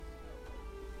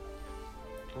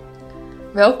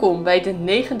Welkom bij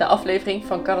de 9e aflevering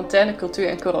van Quarantaine, Cultuur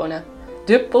en Corona.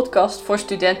 De podcast voor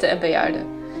studenten en bejaarden.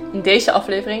 In deze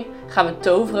aflevering gaan we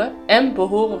toveren en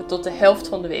behoren we tot de helft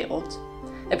van de wereld.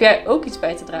 Heb jij ook iets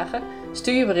bij te dragen?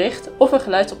 Stuur je bericht of een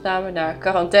geluidsopname naar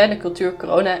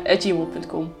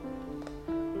QuarantaineCultuurCorona@gmail.com.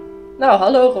 Nou,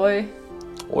 hallo Roy.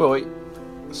 Hoi hoi.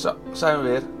 Zo, zijn we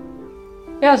weer.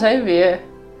 Ja, zijn we weer.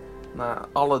 Na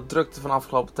alle drukte van de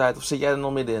afgelopen tijd, of zit jij er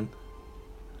nog middenin?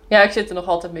 Ja, ik zit er nog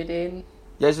altijd middenin.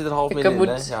 Jij zit er half middenin,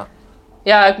 hè? Ja.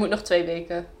 Ja, ik moet nog 2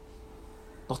 weken.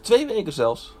 Nog 2 weken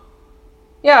zelfs?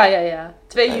 Ja.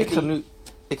 2 juli.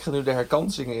 Ik ga nu de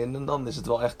herkansingen in en dan is het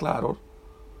wel echt klaar, hoor.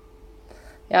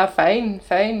 Ja, fijn.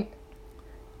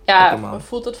 Ja,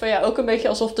 voelt het voor jou ook een beetje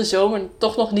alsof de zomer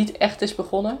toch nog niet echt is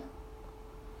begonnen?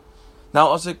 Nou,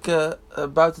 als ik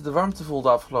buiten de warmte voel de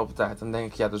afgelopen tijd, dan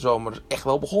denk ik, ja, de zomer is echt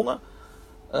wel begonnen.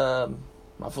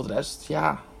 Maar voor de rest,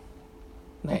 ja,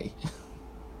 nee.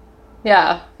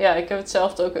 Ja, ik heb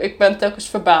hetzelfde ook. Ik ben telkens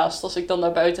verbaasd als ik dan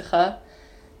naar buiten ga.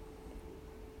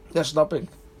 Ja, snap ik.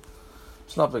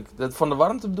 Van de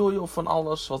warmte bedoel je, of van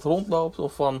alles wat rondloopt,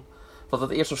 of van dat het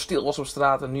eerst zo stil was op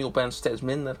straat en nu opeens steeds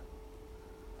minder?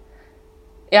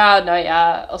 Ja, nou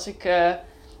ja, als ik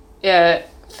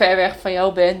ver weg van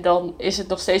jou ben, dan is het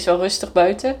nog steeds wel rustig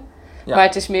buiten. Ja. Maar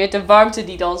het is meer de warmte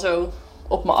die dan zo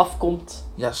op me afkomt.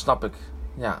 Ja, snap ik.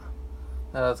 Ja,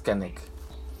 dat ken ik.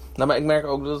 Nou, maar ik merk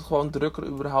ook dat het gewoon drukker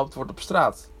überhaupt wordt op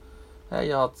straat.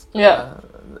 Je had,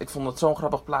 ik vond het zo'n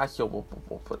grappig plaatje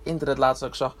op internet laatst dat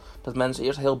ik zag dat mensen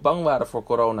eerst heel bang waren voor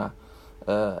corona.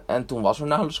 En toen was er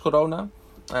nauwelijks corona.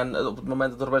 En op het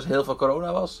moment dat er best heel veel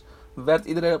corona was, werd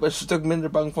iedereen opeens een stuk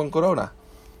minder bang van corona.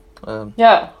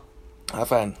 Ja.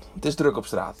 Fijn. Het is druk op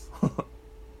straat.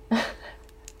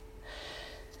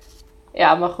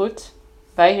 Ja, maar goed.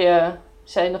 Wij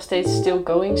zijn nog steeds still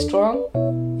going strong.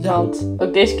 Ja. Want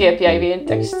ook deze keer heb jij weer een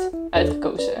tekst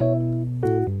uitgekozen.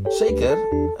 Zeker.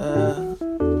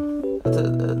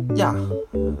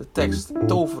 De tekst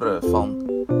Toveren van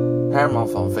Herman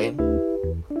van Veen.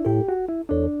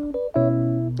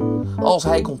 Als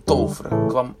hij kon toveren,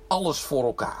 kwam alles voor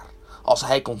elkaar. Als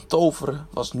hij kon toveren,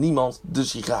 was niemand de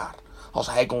sigaar.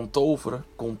 Als hij kon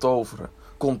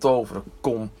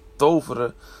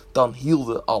toveren, dan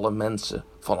hielden alle mensen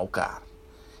van elkaar.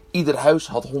 Ieder huis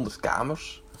had 100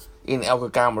 kamers. In elke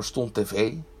kamer stond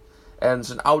tv. En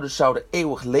zijn ouders zouden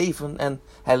eeuwig leven en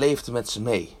hij leefde met ze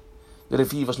mee. De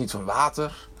rivier was niet van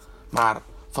water, maar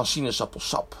van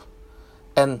sinaasappelsap.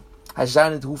 En hij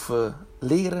zou niet hoeven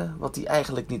leren wat hij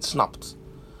eigenlijk niet snapt.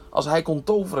 Als hij kon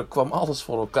toveren, kwam alles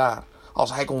voor elkaar.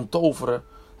 Als hij kon toveren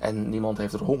en niemand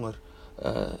heeft er honger,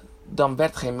 dan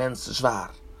werd geen mens te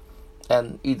zwaar.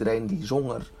 En iedereen die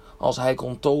zong er. Als hij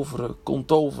kon toveren,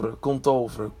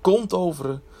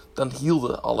 dan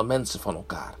hielden alle mensen van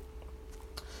elkaar.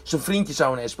 Zijn vriendje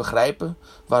zou ineens begrijpen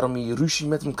waarom hij ruzie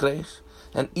met hem kreeg.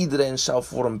 En iedereen zou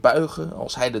voor hem buigen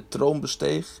als hij de troon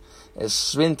besteeg. En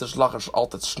 's winters lag er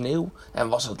altijd sneeuw en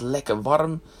was het lekker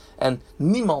warm. En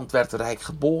niemand werd rijk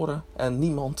geboren en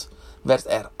niemand werd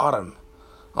er arm.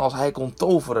 Als hij kon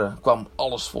toveren kwam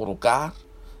alles voor elkaar.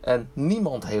 En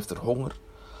niemand heeft er honger.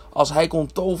 Als hij kon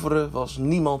toveren was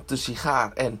niemand de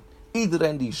sigaar. En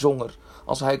iedereen die zong er.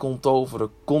 Als hij kon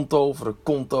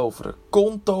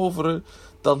toveren,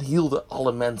 dan hielden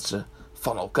alle mensen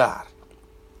van elkaar.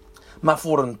 Maar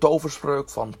voor een toverspreuk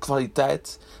van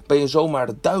kwaliteit ben je zomaar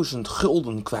 1000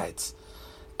 gulden kwijt.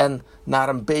 En naar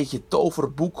een beetje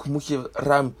toverboek moet je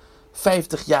ruim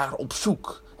 50 jaar op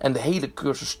zoek. En de hele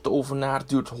cursus tovenaar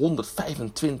duurt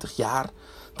 125 jaar.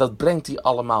 Dat brengt hij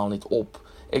allemaal niet op.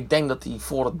 Ik denk dat hij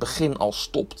voor het begin al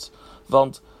stopt.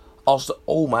 Want als de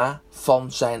oma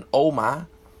van zijn oma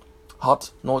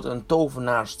had nooit een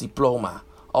tovenaarsdiploma.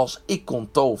 Als ik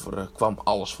kon toveren, kwam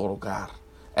alles voor elkaar.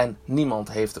 En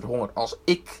niemand heeft er honger. Als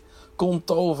ik kon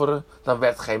toveren, dan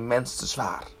werd geen mens te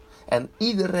zwaar. En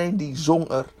iedereen die zong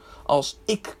er. Als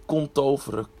ik kon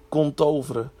toveren,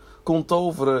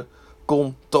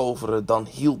 dan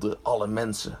hielden alle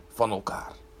mensen van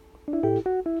elkaar.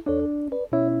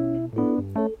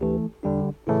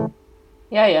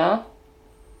 Ja.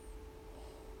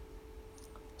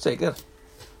 Zeker.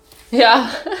 Ja,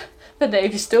 ik ben er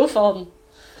even stil van.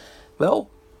 Wel?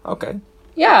 Oké.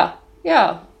 Ja.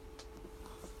 Ja,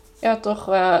 toch.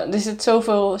 Er zitten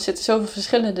zoveel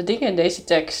verschillende dingen in deze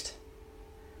tekst.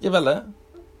 Jawel, hè?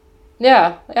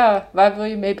 Ja, waar wil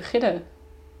je mee beginnen?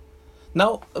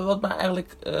 Nou, wat mij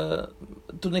eigenlijk...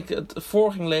 toen ik het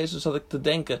voor ging lezen, zat ik te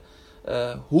denken...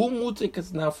 hoe moet ik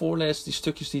het nou voorlezen, die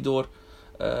stukjes die door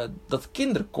dat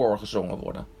kinderkoor gezongen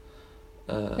worden?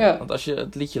 Want als je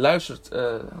het liedje luistert,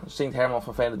 zingt Herman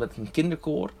van Veen het met een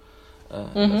kinderkoor.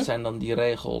 Dat zijn dan die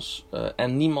regels.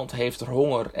 En niemand heeft er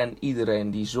honger en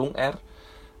iedereen die zong er.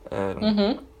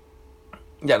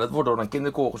 Ja, dat wordt door een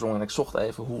kinderkoor gezongen. En ik zocht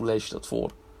even, hoe lees je dat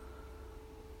voor?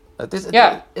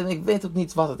 En ik weet ook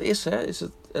niet wat het is. Hè? Is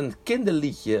het een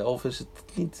kinderliedje of is het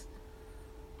niet?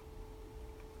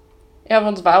 Ja,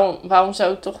 want waarom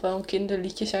zou het toch wel een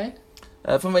kinderliedje zijn?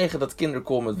 Vanwege dat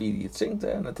kinderkoor met wie hij het zingt. Hè?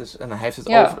 En hij heeft het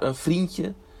over een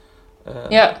vriendje.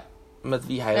 Met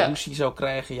wie hij ruzie zou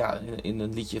krijgen. Ja, in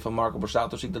een liedje van Marco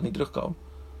Borsato zie ik dat niet terugkomen.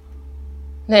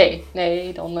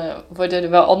 Nee, dan worden er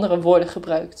wel andere woorden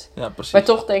gebruikt. Ja, precies. Maar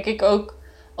toch denk ik ook,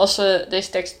 als we deze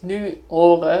tekst nu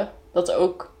horen, dat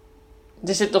ook...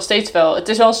 Er zit nog steeds wel... Het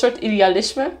is wel een soort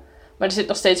idealisme, maar er zit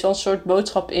nog steeds wel een soort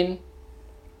boodschap in.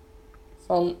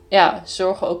 Van,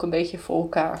 zorg ook een beetje voor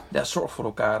elkaar. Ja, zorg voor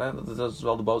elkaar, hè. Dat is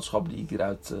wel de boodschap die ik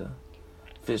hieruit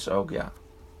vis ook, ja.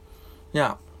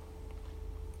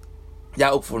 Ja,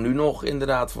 ook voor nu nog,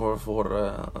 inderdaad.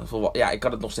 Ik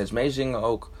kan het nog steeds meezingen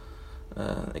ook.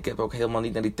 Ik heb ook helemaal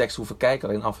niet naar die tekst hoeven kijken,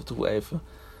 alleen af en toe even.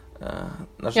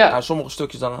 Naar sommige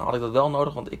stukjes dan had ik dat wel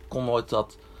nodig, want ik kon nooit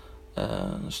dat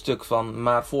stuk van...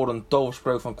 Maar voor een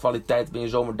toverspreuk van kwaliteit ben je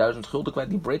zomaar 1000 gulden kwijt,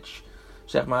 die bridge,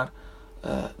 zeg maar.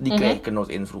 Die kreeg ik er nooit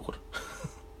in vroeger.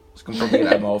 Dus ik hem probeerde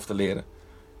uit mijn hoofd te leren.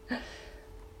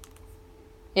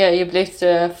 Ja, je bleef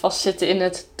vastzitten in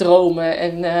het dromen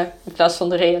en in plaats van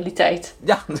de realiteit.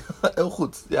 Ja, heel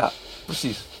goed. Ja,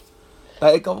 precies.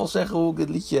 Ik kan wel zeggen hoe ik dit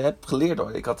liedje heb geleerd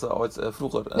hoor. Ik had ooit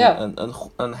vroeger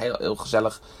een heel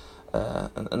gezellig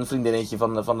een vriendinnetje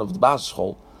van de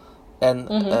basisschool. En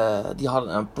die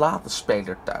hadden een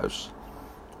platenspeler thuis.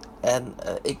 En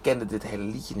ik kende dit hele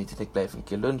liedje niet. En ik bleef een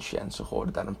keer lunchen en ze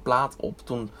gooiden daar een plaat op.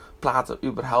 Toen platen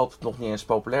überhaupt nog niet eens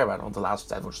populair waren. Want de laatste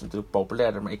tijd worden ze natuurlijk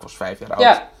populairder. Maar ik was 5 jaar oud.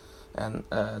 Ja. En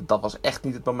dat was echt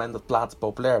niet het moment dat platen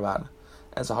populair waren.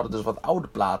 En ze hadden dus wat oude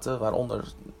platen. Waaronder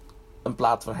een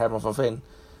plaat van Herman van Veen.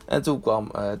 En toen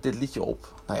kwam dit liedje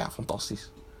op. Nou ja,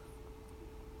 fantastisch.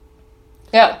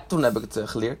 Ja. Toen heb ik het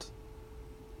geleerd.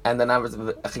 En daarna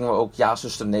gingen we ook Ja,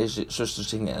 zuster, nee, zuster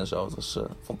zingen en zo. Het was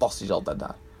fantastisch altijd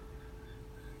daar.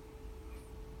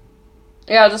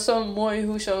 Ja, dat is zo mooi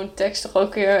hoe zo'n tekst toch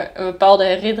ook weer een bepaalde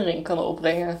herinnering kan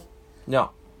opbrengen.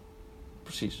 Ja,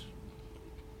 precies.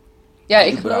 Ja,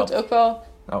 ik genoot ook wel...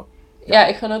 Oh, ja,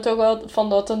 ik genoot ook wel van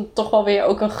dat er toch wel weer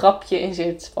ook een grapje in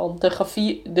zit. Van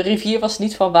de rivier was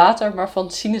niet van water, maar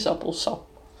van sinaasappelsap.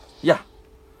 Ja.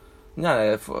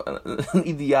 Ja, een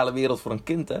ideale wereld voor een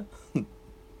kind, hè?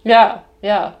 Ja.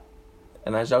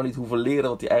 En hij zou niet hoeven leren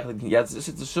wat hij eigenlijk niet... Ja, er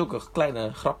zitten zulke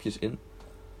kleine grapjes in.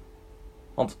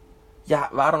 Want, ja,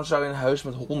 waarom zou je een huis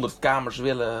met 100 kamers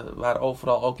willen waar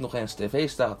overal ook nog eens tv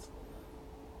staat?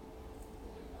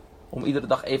 Om iedere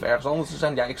dag even ergens anders te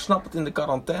zijn. Ja, ik snap het in de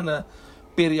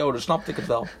quarantaineperiode, snapte ik het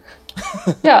wel.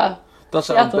 Ja. Dat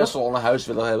zou ik best wel een huis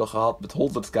willen hebben gehad met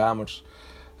 100 kamers.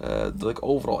 Dat ik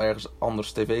overal ergens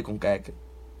anders tv kon kijken.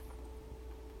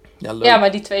 Ja, leuk. Ja,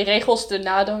 maar die 2 regels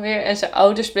daarna dan weer. En zijn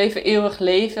ouders bleven eeuwig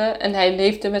leven. En hij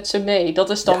leefde met ze mee. Dat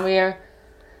is dan weer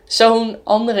zo'n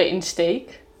andere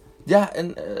insteek. Ja,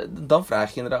 en dan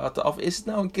vraag je inderdaad af, is het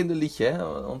nou een kinderliedje?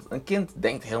 Hè? Want een kind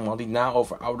denkt helemaal niet na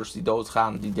over ouders die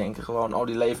doodgaan. Die denken gewoon,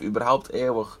 die leven überhaupt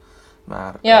eeuwig.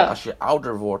 Maar als je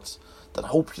ouder wordt, dan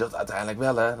hoop je dat uiteindelijk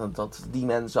wel. Hè? Dat die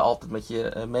mensen altijd met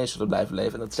je mee zullen blijven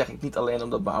leven. En dat zeg ik niet alleen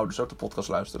omdat mijn ouders ook de podcast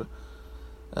luisteren.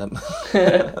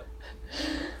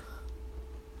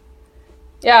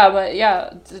 Ja, maar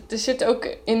er zit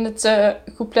ook in het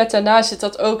couplet daarna zit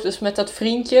dat ook. Dus met dat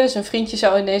vriendje. Zijn vriendje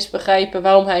zou ineens begrijpen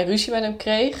waarom hij ruzie met hem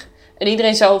kreeg. En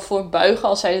iedereen zou voor hem buigen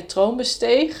als hij de troon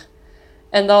besteeg.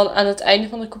 En dan aan het einde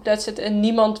van het couplet zit... En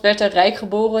niemand werd er rijk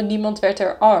geboren, niemand werd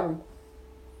er arm.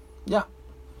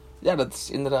 Ja, dat is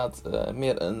inderdaad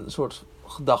meer een soort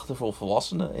gedachte voor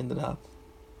volwassenen, inderdaad.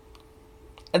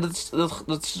 En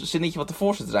dat zinnetje wat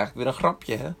ervoor zit is eigenlijk weer een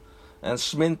grapje, hè. En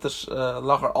 's winters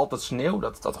lag er altijd sneeuw.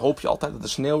 Dat hoop je altijd, dat er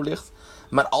sneeuw ligt.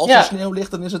 Maar als er sneeuw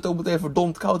ligt, dan is het ook meteen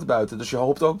verdomd koud buiten. Dus je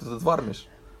hoopt ook dat het warm is.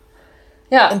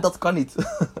 Ja. En dat kan niet.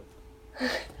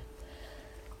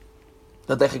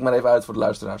 Dat leg ik maar even uit voor de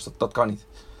luisteraars. Dat kan niet.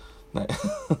 Nee.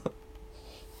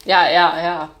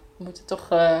 Ja. We moeten toch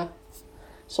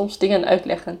soms dingen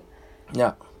uitleggen.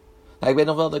 Ja. Nou, ik weet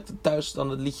nog wel dat ik thuis dan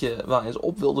het liedje wel eens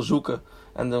op wilde zoeken.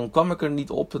 En dan kwam ik er niet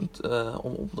op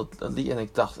om dat liedje. En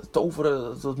ik dacht,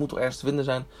 toveren, dat moet toch ergens te vinden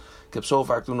zijn. Ik heb zo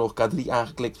vaak toen nog K3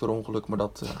 aangeklikt per ongeluk. Maar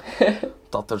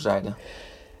dat terzijde.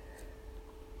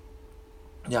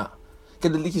 Ja. Ik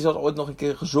heb dit liedje zelfs ooit nog een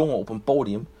keer gezongen op een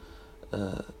podium.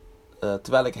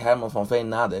 Terwijl ik Herman van Veen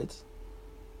nadeed.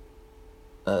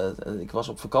 Ik was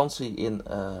op vakantie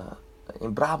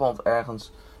in Brabant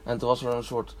ergens. En toen was er een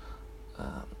soort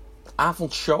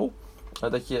avondshow.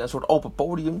 dat je een soort open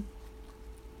podium.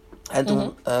 En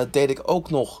toen deed ik ook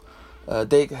nog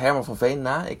Herman van Veen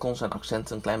na. Ik kon zijn accent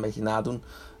een klein beetje nadoen.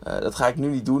 Dat ga ik nu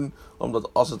niet doen, omdat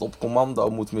als het op commando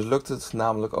moet, mislukt het.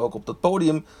 Namelijk ook op dat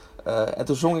podium. En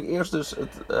toen zong ik eerst dus het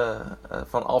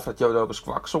van Alfred Jodocus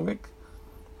Kwak zong ik.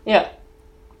 Ja.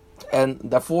 En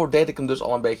daarvoor deed ik hem dus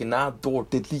al een beetje na door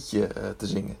dit liedje te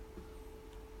zingen.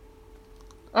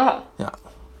 Ah. Ja.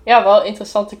 Ja, wel een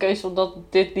interessante keuze om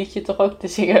dit liedje toch ook te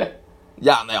zingen.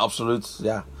 Ja, nee, absoluut.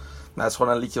 Ja. Maar het is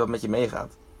gewoon een liedje wat met je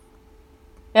meegaat.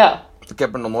 Ja. Ik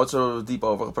heb er nog nooit zo diep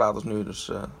over gepraat als nu,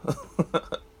 dus...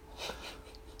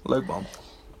 Leuk, man.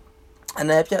 En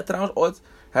heb jij trouwens ooit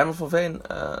Herman van Veen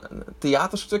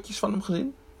theaterstukjes van hem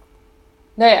gezien?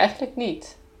 Nee, eigenlijk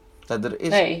niet. Ja, er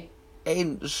is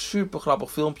één super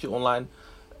grappig filmpje online.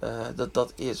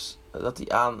 Dat is dat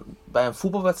hij bij een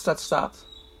voetbalwedstrijd staat.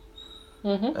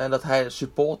 En dat hij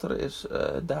supporter is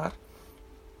daar.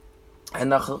 En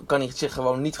dan kan hij zich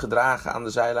gewoon niet gedragen aan de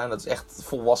zijlijn. Dat is echt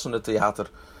volwassenen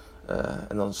theater.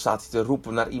 En dan staat hij te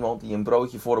roepen naar iemand die een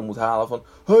broodje voor hem moet halen. Van,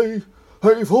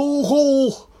 hey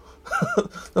vogel!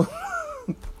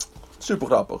 Super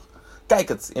grappig. Kijk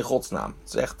het, in godsnaam.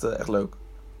 Het is echt leuk.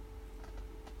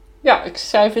 Ja, ik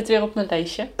schrijf het weer op mijn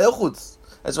lijstje. Heel goed.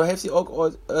 En zo heeft hij ook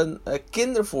ooit een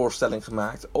kindervoorstelling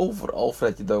gemaakt over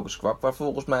Alfred Jodocus Kwak. Waar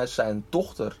volgens mij zijn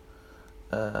dochter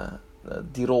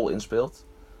die rol inspeelt.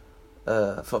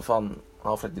 Van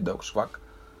Alfred Jodocus Kwak.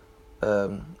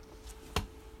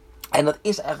 En dat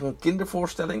is eigenlijk een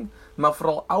kindervoorstelling. Maar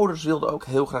vooral ouders wilden ook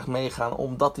heel graag meegaan.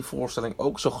 Omdat die voorstelling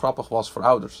ook zo grappig was voor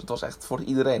ouders. Het was echt voor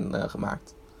iedereen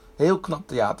gemaakt. Heel knap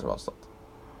theater was dat.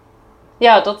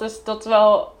 Ja, dat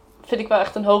wel, vind ik wel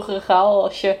echt een hogere graal.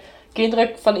 Als je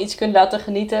kinderen van iets kunt laten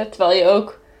genieten. Terwijl je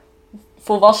ook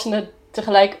volwassenen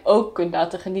tegelijk ook kunt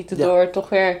laten genieten. Ja. Door toch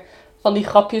weer van die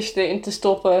grapjes erin te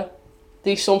stoppen.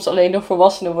 Die soms alleen door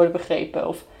volwassenen worden begrepen.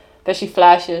 Of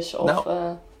persiflages. Of,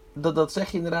 dat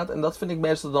zeg je inderdaad. En dat vind ik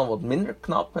meestal dan wat minder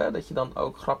knap. Hè? Dat je dan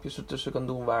ook grapjes ertussen kan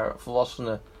doen waar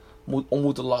volwassenen om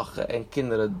moeten lachen. En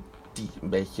kinderen die een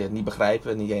beetje niet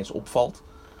begrijpen en niet eens opvalt.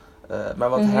 Maar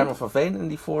wat Herman van Veen in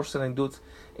die voorstelling doet,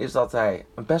 is dat hij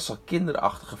een best wel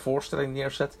kinderachtige voorstelling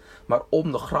neerzet. Maar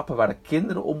om de grappen waar de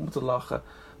kinderen om moeten lachen,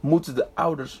 moeten de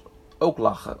ouders ook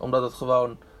lachen. Omdat het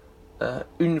gewoon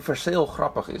universeel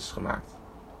grappig is gemaakt.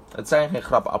 Het zijn geen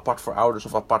grappen apart voor ouders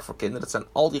of apart voor kinderen. Het zijn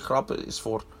al die grappen is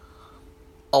voor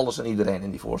alles en iedereen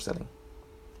in die voorstelling.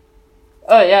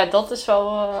 Oh ja, dat is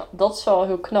wel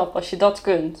heel knap als je dat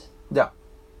kunt. Ja.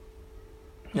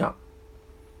 Ja.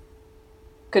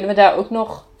 Kunnen we daar ook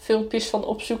nog filmpjes van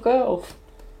opzoeken? Of?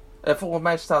 Volgens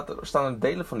mij staan er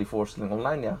delen van die voorstelling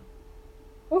online, ja.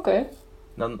 Oké.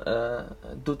 Dan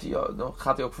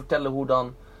gaat hij ook vertellen hoe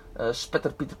dan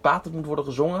Spetter Pieter Pater moet worden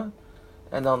gezongen.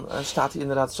 En dan staat hij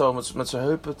inderdaad zo met zijn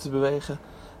heupen te bewegen.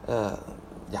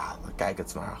 Ja, kijk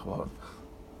het maar gewoon.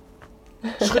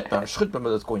 Schud maar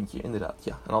met het kontje, inderdaad.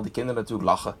 Ja. En al die kinderen natuurlijk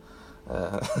lachen.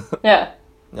 Ja.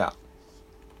 Ja.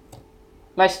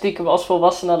 Maar stiekem als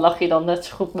volwassene lach je dan net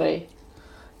zo goed mee.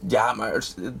 Ja, maar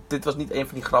dit was niet een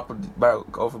van die grappen waar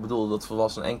ik over bedoelde dat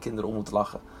volwassenen en kinderen om moeten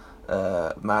lachen.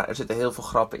 Maar er zitten heel veel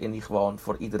grappen in die gewoon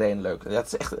voor iedereen leuk zijn. Ja,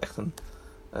 het is echt een,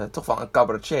 toch wel een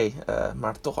cabaretier,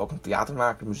 maar toch ook een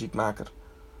theatermaker, muziekmaker.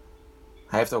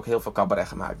 Hij heeft ook heel veel cabaret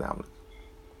gemaakt namelijk.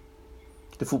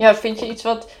 Ja,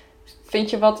 vind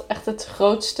je wat echt het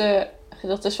grootste,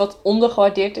 dat is wat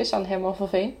ondergewaardeerd is aan Herman van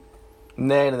Veen?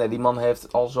 Nee, die man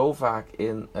heeft al zo vaak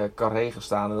in Carré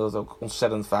gestaan en dat ook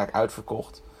ontzettend vaak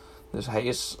uitverkocht. Dus hij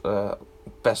is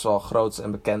best wel groot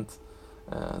en bekend.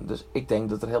 Dus ik denk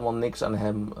dat er helemaal niks aan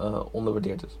hem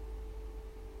onderwaardeerd is.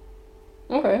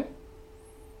 Oké.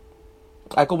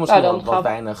 Hij komt misschien wat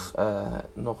weinig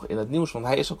nog in het nieuws, want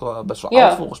hij is ook wel best wel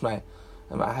oud volgens mij.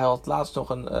 Maar hij had laatst nog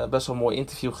een best wel mooi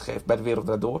interview gegeven bij De Wereld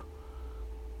Draait Door.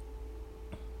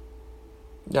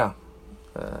 Ja,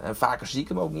 en vaker zie ik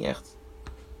hem ook niet echt.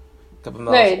 Ik heb hem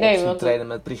wel eens zien trainen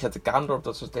met Brigitte Kaandorp,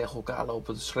 dat ze tegen elkaar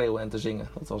lopen te schreeuwen en te zingen.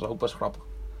 Dat was ook best grappig.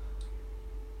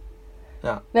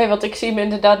 Ja. Nee, want ik zie hem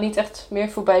inderdaad niet echt meer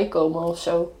voorbij komen of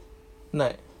zo.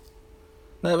 Nee,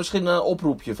 misschien een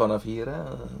oproepje vanaf hier, hè.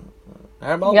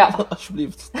 Herman,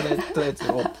 alsjeblieft, treed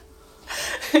weer op.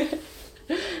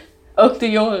 Ook de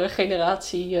jongere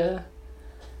generatie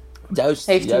heeft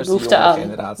die behoefte aan.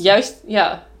 Generatie. Juist,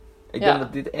 ja. Ik denk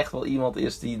dat dit echt wel iemand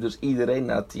is die dus iedereen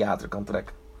naar het theater kan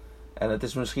trekken. En het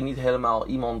is misschien niet helemaal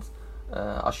iemand,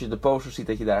 als je de posters ziet,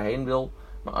 dat je daarheen wil.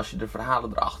 Maar als je de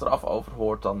verhalen er achteraf over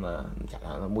hoort, dan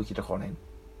moet je er gewoon heen.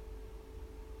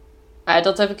 Ja,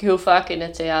 dat heb ik heel vaak in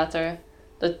het theater.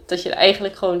 Dat je er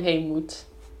eigenlijk gewoon heen moet.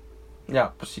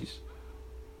 Ja, precies.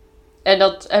 En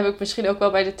dat heb ik misschien ook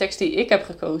wel bij de tekst die ik heb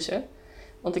gekozen.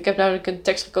 Want ik heb namelijk een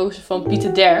tekst gekozen van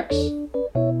Pieter Derks.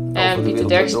 En Pieter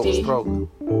Derks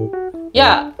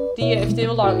die heeft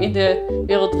heel lang in de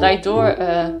Wereld Draait Door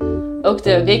ook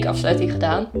de weekafsluiting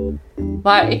gedaan.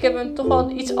 Maar ik heb een toch wel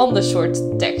een iets ander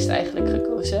soort tekst eigenlijk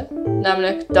gekozen.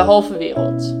 Namelijk De Halve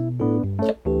Wereld.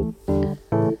 Ja.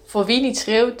 Voor wie niet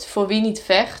schreeuwt, voor wie niet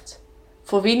vecht.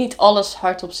 Voor wie niet alles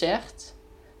hardop zegt.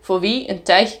 Voor wie een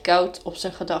tijdje koud op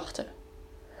zijn gedachten.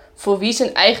 Voor wie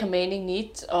zijn eigen mening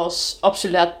niet als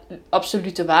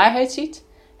absolute waarheid ziet.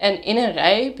 En in een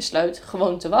rij besluit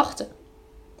gewoon te wachten.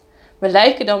 We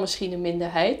lijken dan misschien een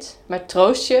minderheid, maar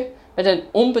troost je met een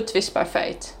onbetwistbaar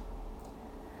feit.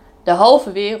 De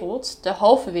halve wereld, de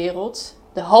halve wereld,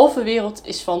 de halve wereld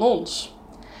is van ons.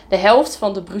 De helft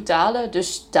van de brutale,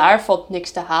 dus daar valt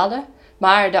niks te halen,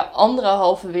 maar de andere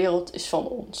halve wereld is van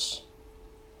ons.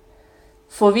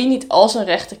 Voor wie niet al zijn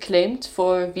rechten claimt,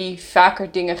 voor wie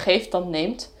vaker dingen geeft dan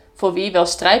neemt, voor wie wel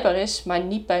strijdbaar is, maar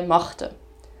niet bij machten.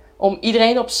 Om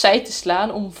iedereen opzij te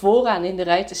slaan, om vooraan in de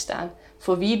rij te staan,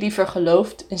 voor wie liever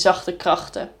gelooft in zachte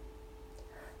krachten.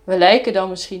 We lijken dan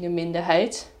misschien een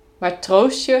minderheid, maar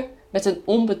troost je met een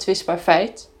onbetwistbaar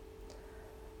feit.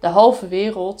 De halve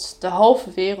wereld, de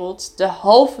halve wereld, de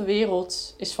halve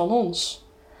wereld is van ons.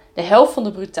 De helft van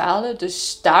de brutale,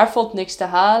 dus daar valt niks te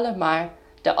halen, maar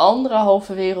de andere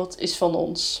halve wereld is van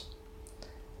ons.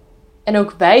 En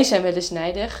ook wij zijn wel eens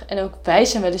nijdig en ook wij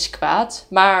zijn wel eens kwaad,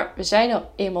 maar we zijn nou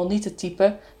eenmaal niet het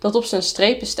type dat op zijn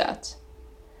strepen staat.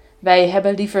 Wij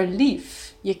hebben liever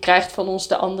lief, je krijgt van ons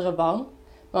de andere wang,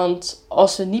 want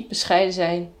als we niet bescheiden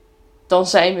zijn, dan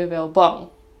zijn we wel bang.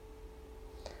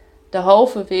 De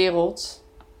halve wereld,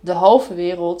 de halve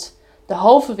wereld, de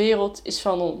halve wereld is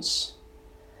van ons.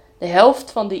 De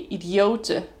helft van de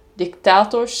idioten,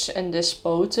 dictators en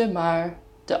despoten, maar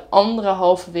de andere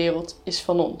halve wereld is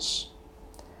van ons.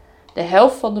 De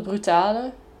helft van de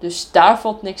brutale, dus daar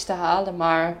valt niks te halen,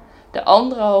 maar de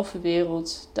andere halve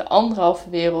wereld, de andere halve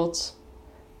wereld,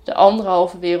 de andere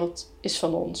halve wereld is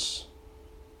van ons.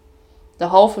 De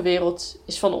halve wereld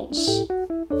is van ons.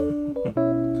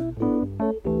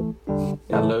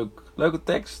 Ja, leuk. Leuke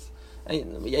tekst.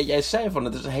 En jij zei van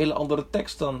het is een hele andere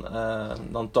tekst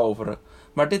dan toveren.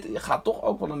 Maar dit gaat toch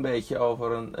ook wel een beetje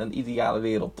over een ideale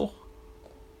wereld, toch?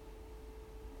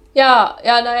 Ja,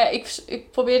 nou ja,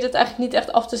 ik probeer dit eigenlijk niet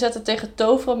echt af te zetten tegen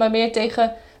toveren, maar meer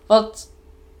tegen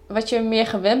wat je meer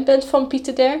gewend bent van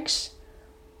Pieter Derks.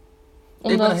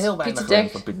 Omdat ik ben heel weinig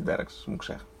gewend van Pieter Derks, moet ik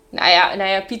zeggen. Nou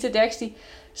ja, Pieter Derks die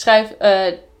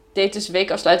deed dus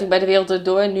weekafsluiting bij de Wereld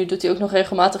Erdoor. En nu doet hij ook nog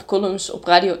regelmatig columns op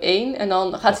Radio 1. En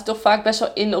dan gaat hij toch vaak best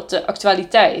wel in op de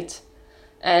actualiteit.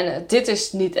 En dit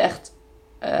is niet echt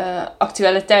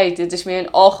actualiteit. Dit is meer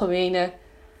een algemene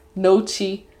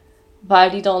notie waar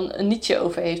hij dan een liedje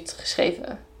over heeft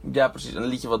geschreven. Ja, precies. Een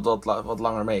liedje wat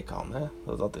langer mee kan.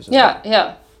 Hè? Dat is het.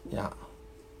 Ja.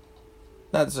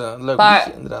 Nou, het is een leuk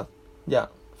liedje, inderdaad.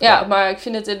 Ja, maar ik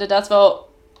vind het inderdaad wel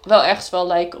ergens wel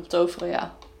lijken op toveren,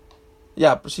 ja.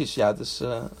 Ja, precies. Ja, het is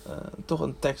toch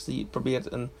een tekst die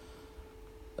probeert een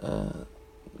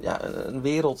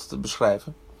wereld te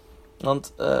beschrijven.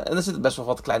 Want, en er zitten best wel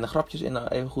wat kleine grapjes in,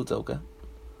 even goed ook, hè.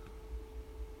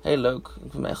 Heel leuk.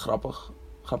 Ik vind het echt grappig.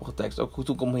 Grappige tekst. Ook goed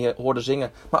toen ik hem hoorde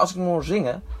zingen. Maar als ik hem hoor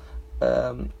zingen,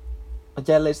 want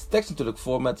jij leest de tekst natuurlijk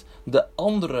voor met de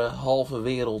andere halve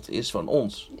wereld is van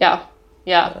ons.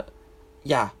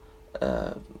 Ja.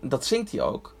 Dat zingt hij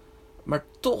ook. Maar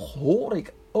toch hoor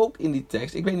ik ook in die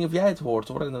tekst, ik weet niet of jij het hoort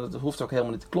hoor, en dat hoeft ook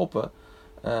helemaal niet te kloppen,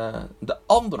 de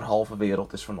anderhalve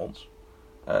wereld is van ons.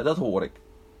 Dat hoor ik.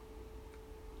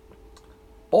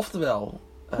 Oftewel,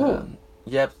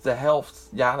 je hebt de helft,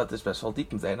 ja dat is best wel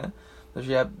diep meteen hè, dus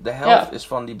je hebt de helft is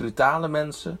van die brutale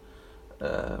mensen,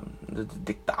 de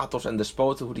dictators en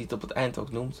despoten, hoe die het op het eind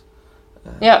ook noemt,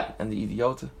 en die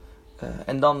idioten.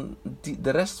 En dan de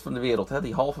rest van de wereld, hè,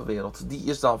 die halve wereld, die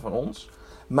is dan van ons.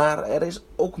 Maar er is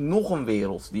ook nog een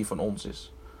wereld die van ons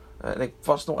is. En ik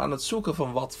was nog aan het zoeken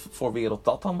van wat voor wereld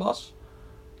dat dan was.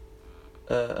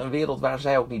 Een wereld waar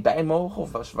zij ook niet bij mogen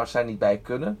of waar zij niet bij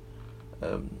kunnen.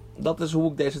 Dat is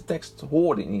hoe ik deze tekst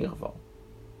hoorde in ieder geval.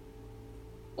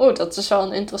 Dat is wel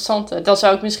een interessante. Dan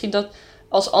zou ik misschien dat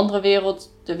als andere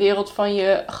wereld de wereld van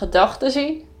je gedachten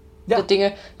zien. Ja. De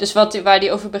dingen, dus waar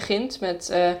die over begint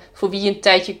met voor wie een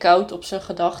tijdje koud op zijn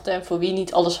gedachten en voor wie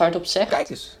niet alles hardop zegt. Kijk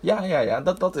eens, ja,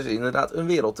 dat is inderdaad een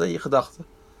wereld, hè, je gedachten.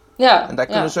 Ja. En daar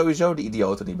kunnen sowieso de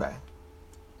idioten niet bij.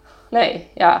 Nee,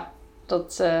 ja,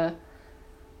 dat.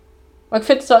 Maar ik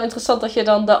vind het wel interessant dat je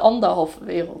dan de anderhalve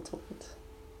wereld hoort.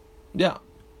 Ja.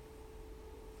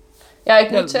 Ja,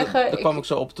 ik moet zeggen. Daar kwam ik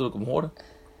zo op toen ik hem hoorde.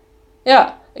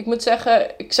 Ja, ik moet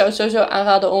zeggen, ik zou sowieso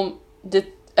aanraden om dit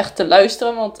echt te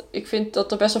luisteren. Want ik vind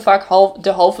dat er best wel vaak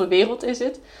de halve wereld in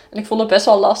zit. En ik vond het best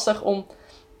wel lastig om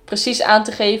precies aan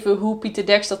te geven hoe Pieter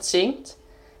Derks dat zingt.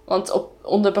 Want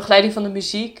onder begeleiding van de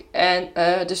muziek en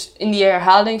dus in die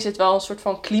herhaling zit wel een soort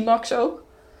van climax ook.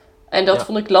 En dat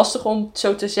vond ik lastig om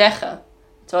zo te zeggen.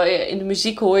 Terwijl in de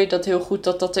muziek hoor je dat heel goed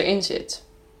dat erin zit.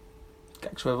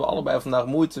 Kijk, zo hebben we allebei vandaag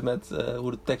moeite met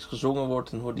hoe de tekst gezongen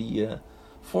wordt en hoe die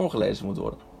voorgelezen moet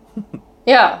worden.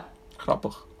 Ja.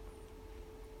 Grappig.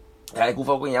 Ja, ik hoef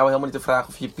ook aan jou helemaal niet te vragen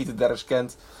of je Pieter Derks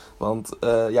kent. Want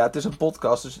het is een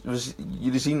podcast, dus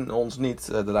jullie zien ons niet,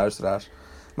 de luisteraars.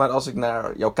 Maar als ik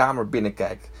naar jouw kamer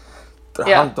binnenkijk,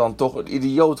 er hangt dan toch een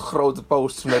idioot grote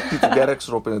poster met Pieter Derks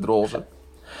erop in het roze.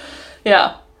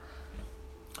 Ja.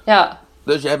 Ja.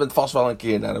 Dus jij bent vast wel een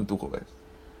keer naar hem toe geweest.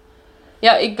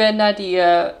 Ja, ik ben naar die,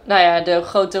 de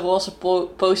grote roze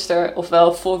poster,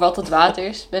 ofwel Voor wat het waard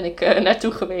is, ben ik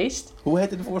naartoe geweest. Hoe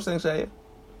heette de voorstelling, zei je?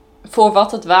 Voor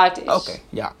wat het waard is. Oké,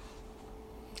 ja.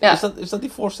 Is dat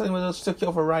die voorstelling met dat stukje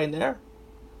over Ryanair?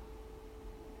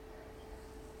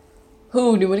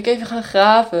 Nu moet ik even gaan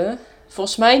graven.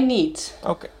 Volgens mij niet.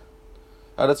 Oké.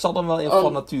 Nou, dat zal dan wel in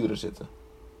Van Nature zitten.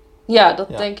 Ja,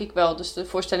 dat denk ik wel. Dus de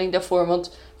voorstelling daarvoor.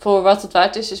 Want Voor wat het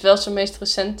waard is wel zijn meest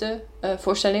recente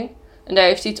voorstelling. En daar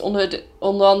heeft hij het onder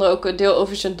andere ook een deel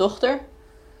over zijn dochter.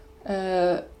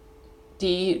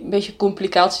 Die een beetje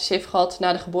complicaties heeft gehad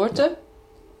na de geboorte.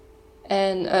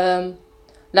 En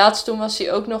laatst toen was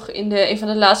hij ook nog in een van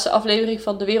de laatste afleveringen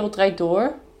van De Wereld Draait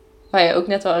Door. Waar je ook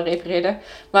net al aan refereerde.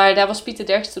 Maar daar was Pieter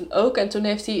Derks toen ook. En toen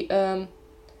heeft hij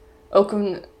ook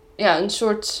een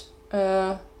soort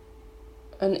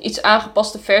een iets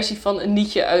aangepaste versie van een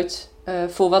liedje uit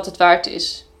Voor wat het waard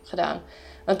is gedaan.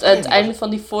 Want aan het einde van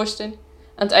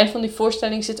die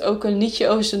voorstelling zit ook een liedje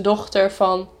over zijn dochter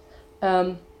van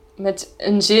met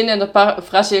een zin, en dat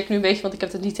parafraseer ik nu een beetje, want ik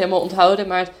heb het niet helemaal onthouden,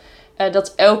 maar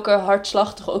dat elke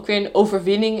hartslag toch ook weer een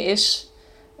overwinning is.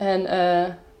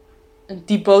 En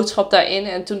die boodschap daarin.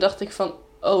 En toen dacht ik van,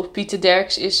 Pieter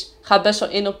Derks gaat best wel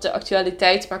in op de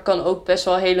actualiteit, maar kan ook best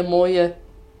wel hele mooie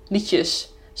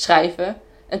liedjes schrijven.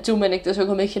 En toen ben ik dus ook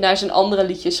een beetje naar zijn andere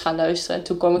liedjes gaan luisteren. En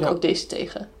toen kwam ik ook deze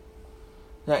tegen.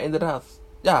 Ja, inderdaad.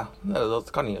 Ja, dat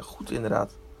kan niet goed,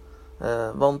 inderdaad.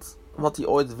 Want wat hij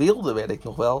ooit wilde, weet ik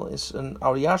nog wel, is een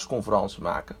oudejaarsconferentie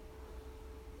maken.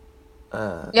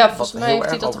 Volgens mij heeft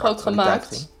hij dat toch ook gemaakt?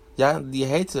 Ging. Ja,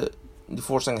 die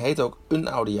voorstelling heette ook Een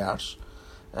Oudejaars.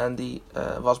 En die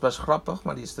was best grappig,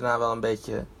 maar die is daarna wel een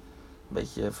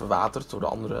beetje verwaterd door de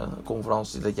andere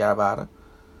conferenties die dat jaar waren.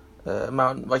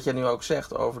 Maar wat jij nu ook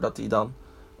zegt over dat hij dan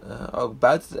ook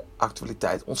buiten de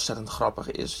actualiteit ontzettend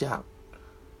grappig is. Ja,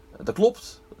 dat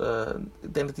klopt.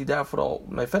 Ik denk dat hij daar vooral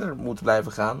mee verder moet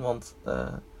blijven gaan. Want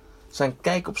zijn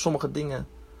kijk op sommige dingen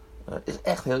is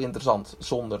echt heel interessant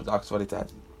zonder de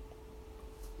actualiteit.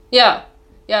 Ja,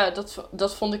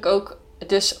 dat vond ik ook.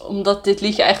 Dus omdat dit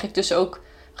liedje eigenlijk dus ook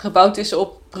gebouwd is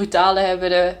op brutalen hebben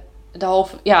de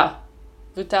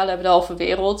halve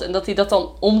wereld. En dat hij dat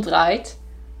dan omdraait.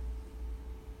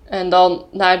 En dan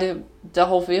naar de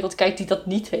halve wereld kijkt die dat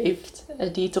niet heeft.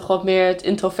 En die toch wat meer het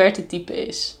introverte type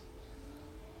is.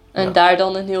 En daar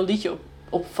dan een heel liedje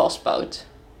op vastbouwt.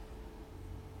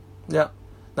 Ja,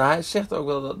 nou hij zegt ook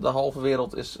wel dat de halve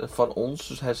wereld is van ons.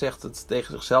 Dus hij zegt het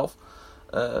tegen zichzelf.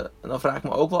 En dan vraag ik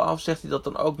me ook wel af, zegt hij dat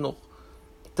dan ook nog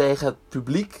tegen het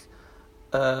publiek?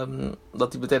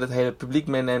 Dat hij meteen het hele publiek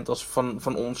meeneemt als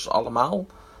van ons allemaal.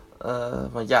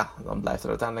 Want dan blijft er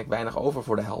uiteindelijk weinig over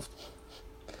voor de helft.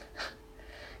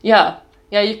 Ja,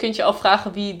 je kunt je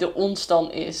afvragen wie de ons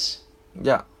dan is.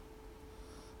 Ja.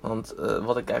 Want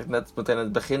wat ik eigenlijk net meteen in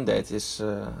het begin deed, is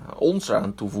ons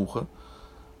eraan toevoegen.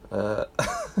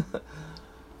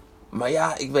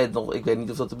 Maar ik weet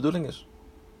niet of dat de bedoeling is.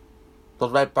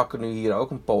 Want wij pakken nu hier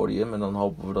ook een podium en dan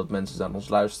hopen we dat mensen naar ons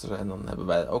luisteren. En dan hebben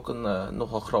wij ook een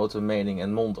nogal grote mening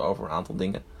en mond over een aantal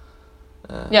dingen.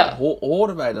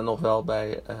 Horen wij dan nog wel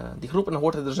bij die groep? En dan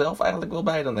hoort hij er zelf eigenlijk wel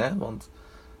bij dan, hè? Want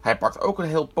hij pakt ook een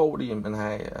heel podium en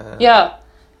hij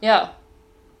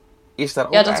is daar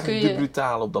ook eigenlijk de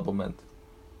brutale op dat moment.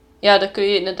 Ja, daar kun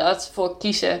je inderdaad voor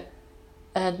kiezen.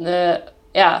 En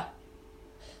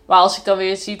maar als ik dan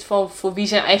weer zie van voor wie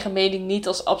zijn eigen mening niet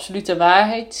als absolute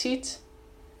waarheid ziet,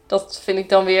 dat vind ik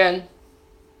dan weer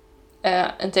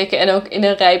een teken. En ook in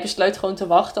een rij besluit gewoon te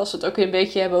wachten. Als we het ook weer een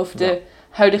beetje hebben over de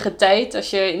huidige tijd. Als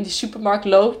je in de supermarkt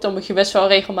loopt, dan moet je best wel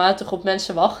regelmatig op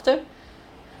mensen wachten.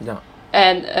 Ja.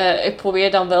 En ik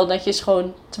probeer dan wel netjes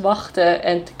gewoon te wachten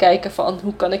en te kijken van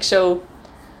hoe kan ik zo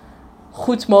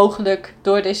goed mogelijk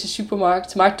door deze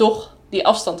supermarkt, maar toch die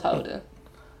afstand houden.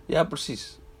 Ja,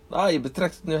 precies. Je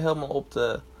betrekt het nu helemaal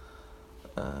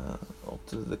op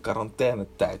de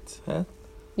quarantainetijd. Hè?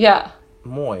 Ja.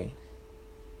 Mooi.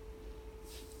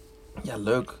 Ja,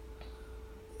 leuk.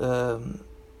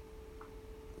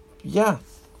 Ja,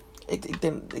 ik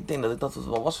denk dat het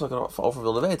wel was wat ik erover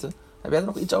wilde weten. Heb jij er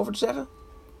nog iets over te zeggen?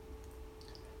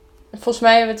 Volgens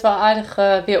mij hebben we het wel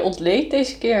aardig weer ontleed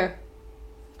deze keer.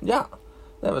 Ja,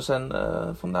 we zijn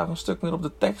vandaag een stuk meer op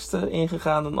de tekst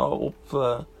ingegaan dan op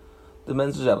de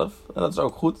mensen zelf. En dat is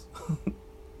ook goed.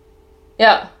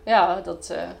 Ja,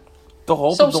 dat... Toch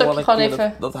hoop soms ik nog wel een keer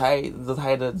even... dat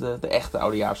hij de echte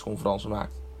oudejaarsconferentie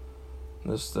maakt.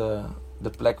 Dus de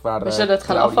plek waar we zullen het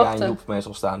gaan Claudia afwachten. en Joep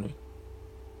meestal staan nu.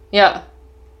 Ja,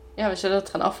 we zullen het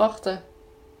gaan afwachten.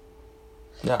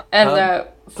 Ja, En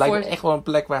het lijkt me echt wel een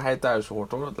plek waar hij thuis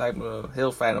hoort, hoor. Het lijkt me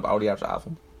heel fijn op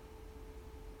oudejaarsavond.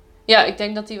 Ja, ik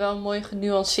denk dat hij wel een mooi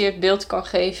genuanceerd beeld kan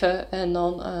geven. En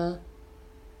dan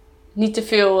niet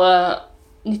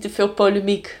te veel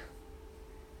polemiek.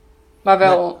 Maar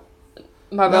wel... Nee.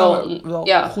 Maar wel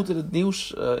ja. goed in het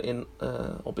nieuws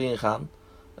op ingaan.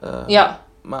 Ja.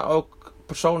 Maar ook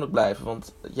persoonlijk blijven.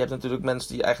 Want je hebt natuurlijk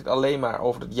mensen die eigenlijk alleen maar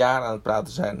over het jaar aan het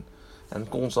praten zijn. En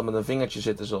constant met een vingertje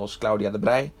zitten, zoals Claudia de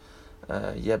Breij.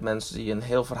 Je hebt mensen die een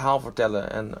heel verhaal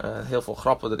vertellen en heel veel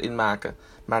grappen erin maken.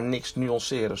 Maar niks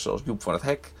nuanceren, zoals Joep van het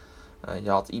Hek. Je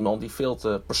had iemand die veel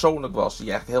te persoonlijk was. Die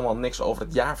eigenlijk helemaal niks over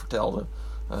het jaar vertelde.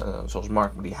 Zoals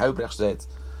Mark Marie Huibrechts deed.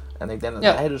 En ik denk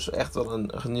dat hij dus echt wel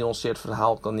een genuanceerd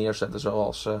verhaal kan neerzetten.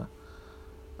 Zoals,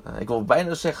 ik wil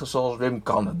bijna zeggen zoals Wim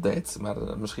Kan het deed. Maar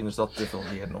misschien is dat te veel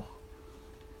meer nog.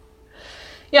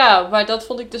 Ja, maar dat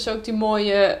vond ik dus ook die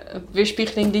mooie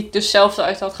weerspiegeling die ik dus zelf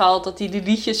eruit had gehaald. Dat hij die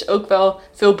liedjes ook wel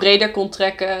veel breder kon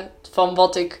trekken van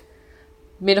wat ik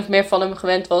min of meer van hem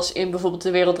gewend was in bijvoorbeeld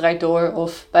De Wereld Draait Door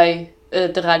of bij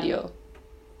de radio.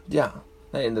 Ja,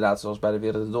 nee, inderdaad, zoals bij De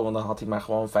Wereld Draait Door. En dan had hij maar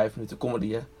gewoon 5 minuten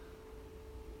comedy, hè?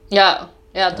 Ja,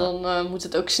 dan moet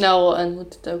het ook snel en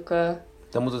moet het ook...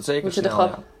 dan moet het zeker snel,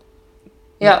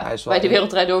 ja. Bij De Wereld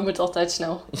Draait Door moet het altijd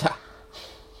snel. Ja.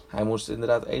 Hij moest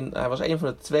inderdaad hij was een van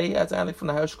de 2 uiteindelijk van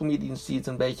de huiscomedians die het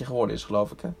een beetje geworden is,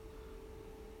 geloof ik, hè?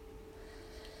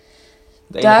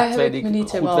 De enige 2 die ik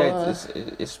goed weet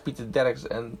is Pieter Derks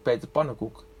en Peter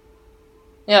Pannenkoek.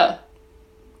 Ja.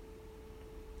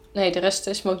 Nee, de rest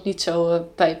is me ook niet zo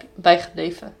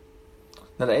bijgebleven.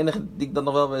 Nou, de enige die ik dan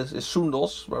nog wel weet is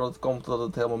Soendos, maar dat komt omdat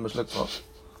het helemaal mislukt was.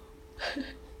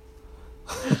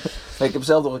 Nee, ik heb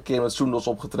zelf nog een keer met Soendos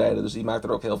opgetreden, dus die maakt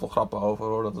er ook heel veel grappen over,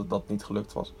 hoor, dat het niet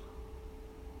gelukt was.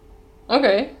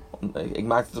 Oké. Ik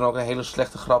maakte toen ook een hele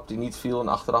slechte grap die niet viel en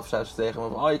achteraf zei ze tegen me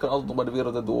van, je kan altijd nog bij De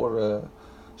Wereld Erdoor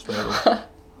spelen.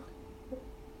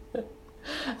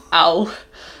 Auw.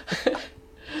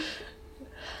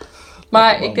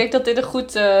 Maar ik denk dat dit een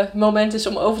goed moment is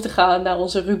om over te gaan naar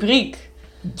onze rubriek.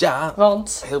 Ja,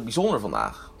 want heel bijzonder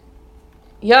vandaag.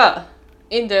 Ja,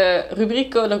 in de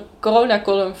rubriek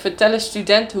Corona-column vertellen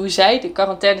studenten hoe zij de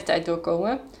quarantainetijd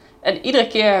doorkomen. En iedere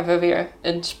keer hebben we weer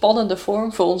een spannende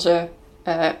vorm voor onze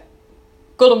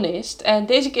columnist. En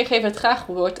deze keer geven we het graag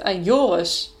woord aan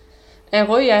Joris. En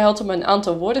Roy, jij had hem een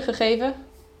aantal woorden gegeven.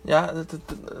 Ja,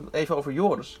 even over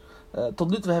Joris. Tot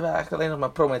nu toe hebben we eigenlijk alleen nog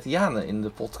maar Prometheanen in de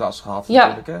podcast gehad,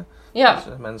 natuurlijk. Hè? Ja.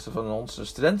 Dus mensen van onze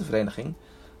studentenvereniging.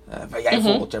 Waar jij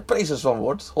volgend jaar prezes van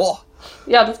wordt. Oh.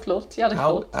 Ja, dat klopt.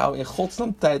 Hou in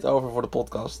godsnaam tijd over voor de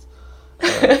podcast.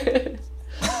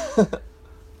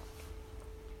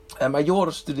 Maar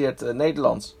Joris studeert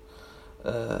Nederlands.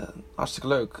 Hartstikke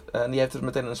leuk. En die heeft er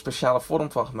meteen een speciale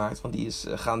vorm van gemaakt. Want die is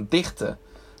gaan dichten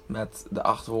met de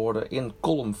 8 woorden in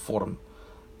columnvorm.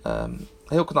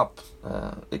 Heel knap.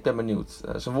 Ik ben benieuwd.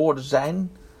 Zijn woorden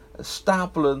zijn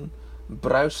stapelen,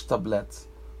 bruistablet,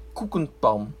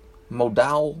 koekenpan,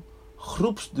 modaal,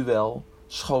 groepsduel,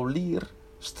 scholier,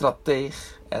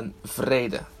 strateeg en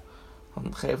vrede.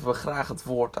 Dan geven we graag het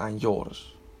woord aan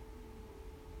Joris.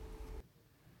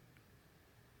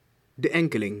 De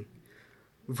enkeling.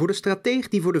 Voor de strateeg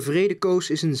die voor de vrede koos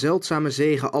is een zeldzame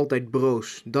zege altijd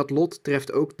broos. Dat lot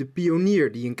treft ook de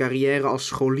pionier die een carrière als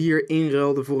scholier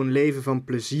inruilde voor een leven van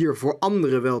plezier voor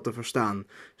anderen wel te verstaan.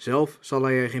 Zelf zal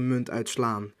hij er geen munt uit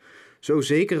slaan. Zo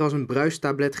zeker als een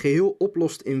bruistablet geheel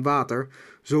oplost in water,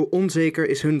 zo onzeker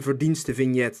is hun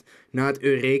verdienste-vignet. Na het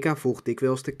Eureka volgt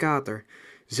dikwijls de kater.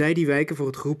 Zij die wijken voor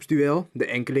het groepsduel, de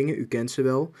enkelingen, u kent ze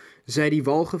wel. Zij die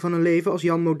walgen van een leven als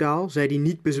Jan Modaal, zij die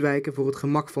niet bezwijken voor het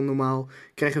gemak van normaal,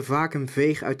 krijgen vaak een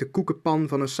veeg uit de koekenpan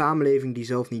van een samenleving die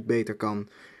zelf niet beter kan.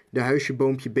 De huisje,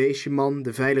 boompje, beestje man,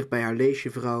 de veilig bij haar leesje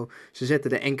vrouw, ze zetten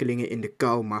de enkelingen in de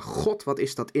kou, maar god wat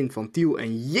is dat infantiel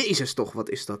en jezus toch wat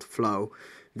is dat flauw.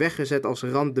 Weggezet als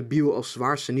randdebiel, als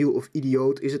zwaar seniel of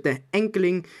idioot, is het de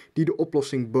enkeling die de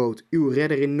oplossing bood. Uw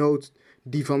redder in nood,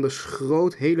 die van de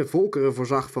schroot hele volkeren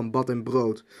voorzag van bad en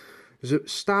brood. Ze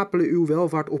stapelen uw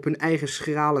welvaart op hun eigen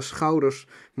schrale schouders,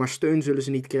 maar steun zullen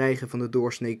ze niet krijgen van de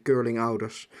doorsnee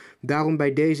curlingouders. Daarom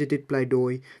bij deze dit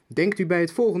pleidooi, denkt u bij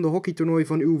het volgende hockeytoernooi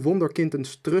van uw wonderkind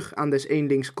eens terug aan des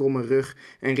eenlings kromme rug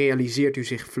en realiseert u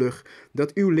zich vlug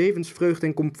dat uw levensvreugd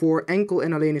en comfort enkel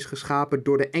en alleen is geschapen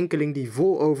door de enkeling die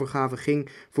vol overgave ging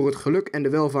voor het geluk en de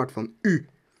welvaart van u.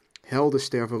 Helden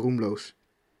sterven roemloos.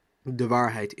 De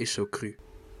waarheid is zo cru.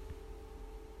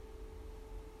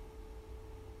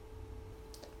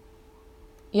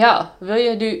 Ja, wil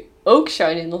je nu ook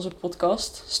shinen in onze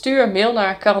podcast? Stuur een mail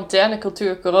naar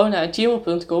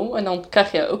QuarantaineCultuurCorona@gmail.com en dan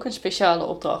krijg je ook een speciale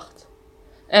opdracht.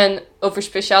 En over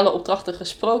speciale opdrachten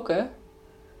gesproken,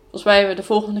 volgens mij hebben we de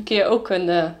volgende keer ook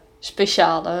een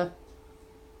speciale...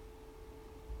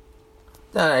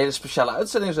 Ja, een hele speciale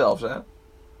uitzending zelfs, hè?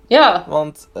 Ja.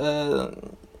 Want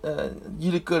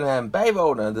jullie kunnen hem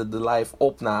bijwonen, de live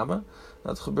opname.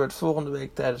 Dat gebeurt volgende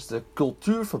week tijdens de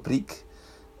Cultuurfabriek.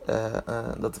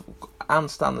 Dat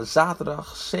aanstaande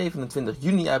zaterdag 27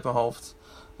 juni uit mijn hoofd.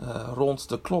 Rond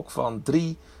de klok van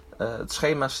 3. Het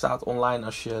schema staat online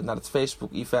als je naar het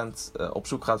Facebook-event op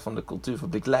zoek gaat van de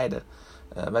Cultuurfabriek Leiden.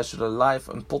 Wij zullen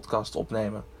live een podcast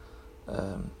opnemen.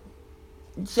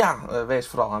 Wees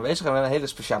vooral aanwezig. En we hebben een hele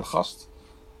speciale gast.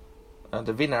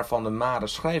 De winnaar van de Mare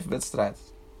schrijfwedstrijd.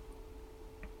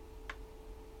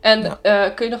 En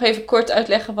kun je nog even kort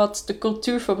uitleggen wat de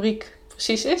Cultuurfabriek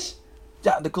precies is?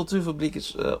 Ja, de Cultuurfabriek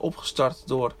is opgestart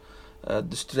door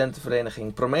de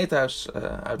studentenvereniging Prometheus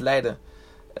uit Leiden.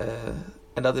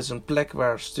 En dat is een plek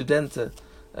waar studenten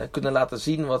kunnen laten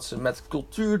zien wat ze met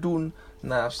cultuur doen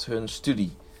naast hun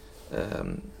studie.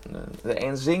 De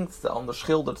een zingt, de ander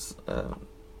schildert.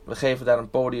 We geven daar een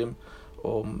podium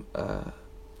om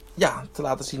te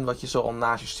laten zien wat je zo al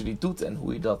naast je studie doet en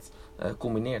hoe je dat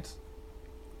combineert.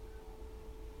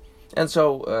 En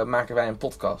zo maken wij een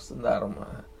podcast en daarom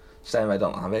zijn wij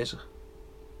dan aanwezig.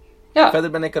 Ja.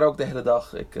 Verder ben ik er ook de hele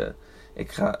dag.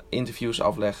 Ik ga interviews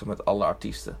afleggen met alle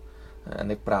artiesten. En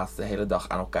ik praat de hele dag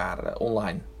aan elkaar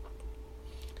online.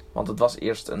 Want het was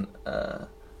eerst een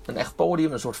echt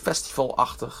podium, een soort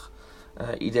festivalachtig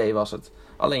idee was het.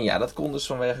 Alleen ja, dat kon dus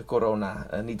vanwege corona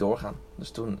niet doorgaan.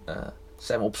 Dus toen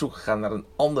zijn we op zoek gegaan naar een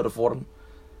andere vorm.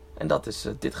 En dat is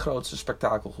dit grootste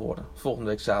spektakel geworden. Volgende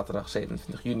week zaterdag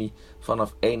 27 juni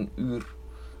vanaf 1 uur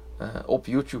op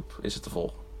YouTube is het te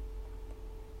volgen.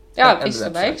 Ja, op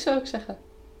Instagram zou ik zeggen.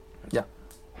 Ja.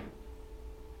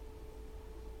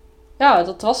 Ja,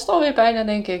 dat was het alweer bijna,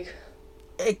 denk ik.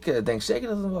 Ik denk zeker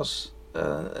dat het was.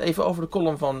 Even over de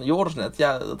column van Joris net.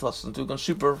 Ja, dat was natuurlijk een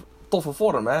super toffe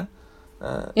vorm, hè?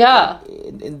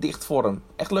 In dicht vorm.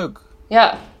 Echt leuk.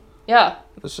 Ja.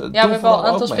 Dus, we hebben al een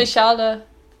aantal speciale...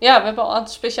 Ja, we hebben al een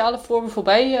aantal speciale vormen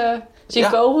voorbij zien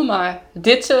komen, maar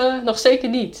dit nog zeker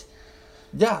niet.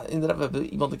 Ja, inderdaad. We hebben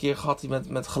iemand een keer gehad die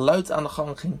met geluid aan de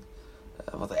gang ging.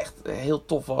 Wat echt heel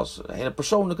tof was. Hele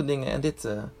persoonlijke dingen. En dit,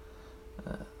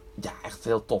 echt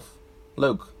heel tof.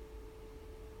 Leuk.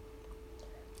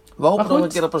 We hopen nog een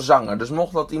keer op een zanger. Dus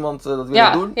mocht dat iemand dat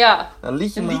willen doen, een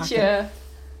liedje maken.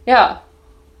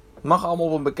 Mag allemaal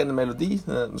op een bekende melodie.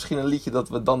 Misschien een liedje dat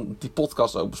we dan die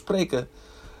podcast ook bespreken.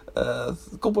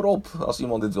 Kom erop als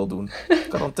iemand dit wil doen.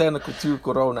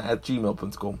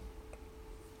 QuarantaineCultuurCorona@gmail.com.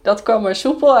 Dat kwam er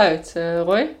soepel uit,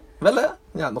 Roy. Wel hè?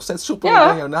 Ja, nog steeds soepel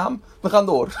dan jouw naam. We gaan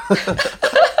door.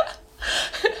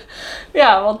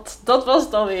 Ja, want dat was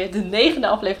het alweer. De 9e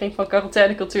aflevering van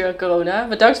Quarantaine, Cultuur en Corona.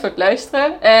 Bedankt voor het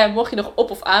luisteren. En mocht je nog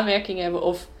op- of aanmerkingen hebben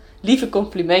of lieve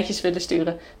complimentjes willen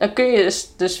sturen, dan kun je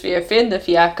dus weer vinden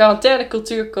via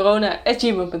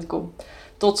QuarantaineCultuurCorona@gmail.com.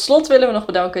 Tot slot willen we nog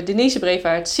bedanken Denise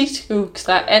Brevaart, Sietske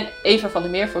Hoekstra en Eva van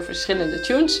der Meer voor verschillende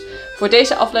tunes. Voor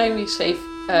deze aflevering schreef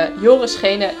Joris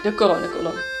Gene de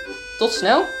Corona-column. Tot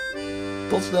snel!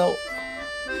 Tot snel!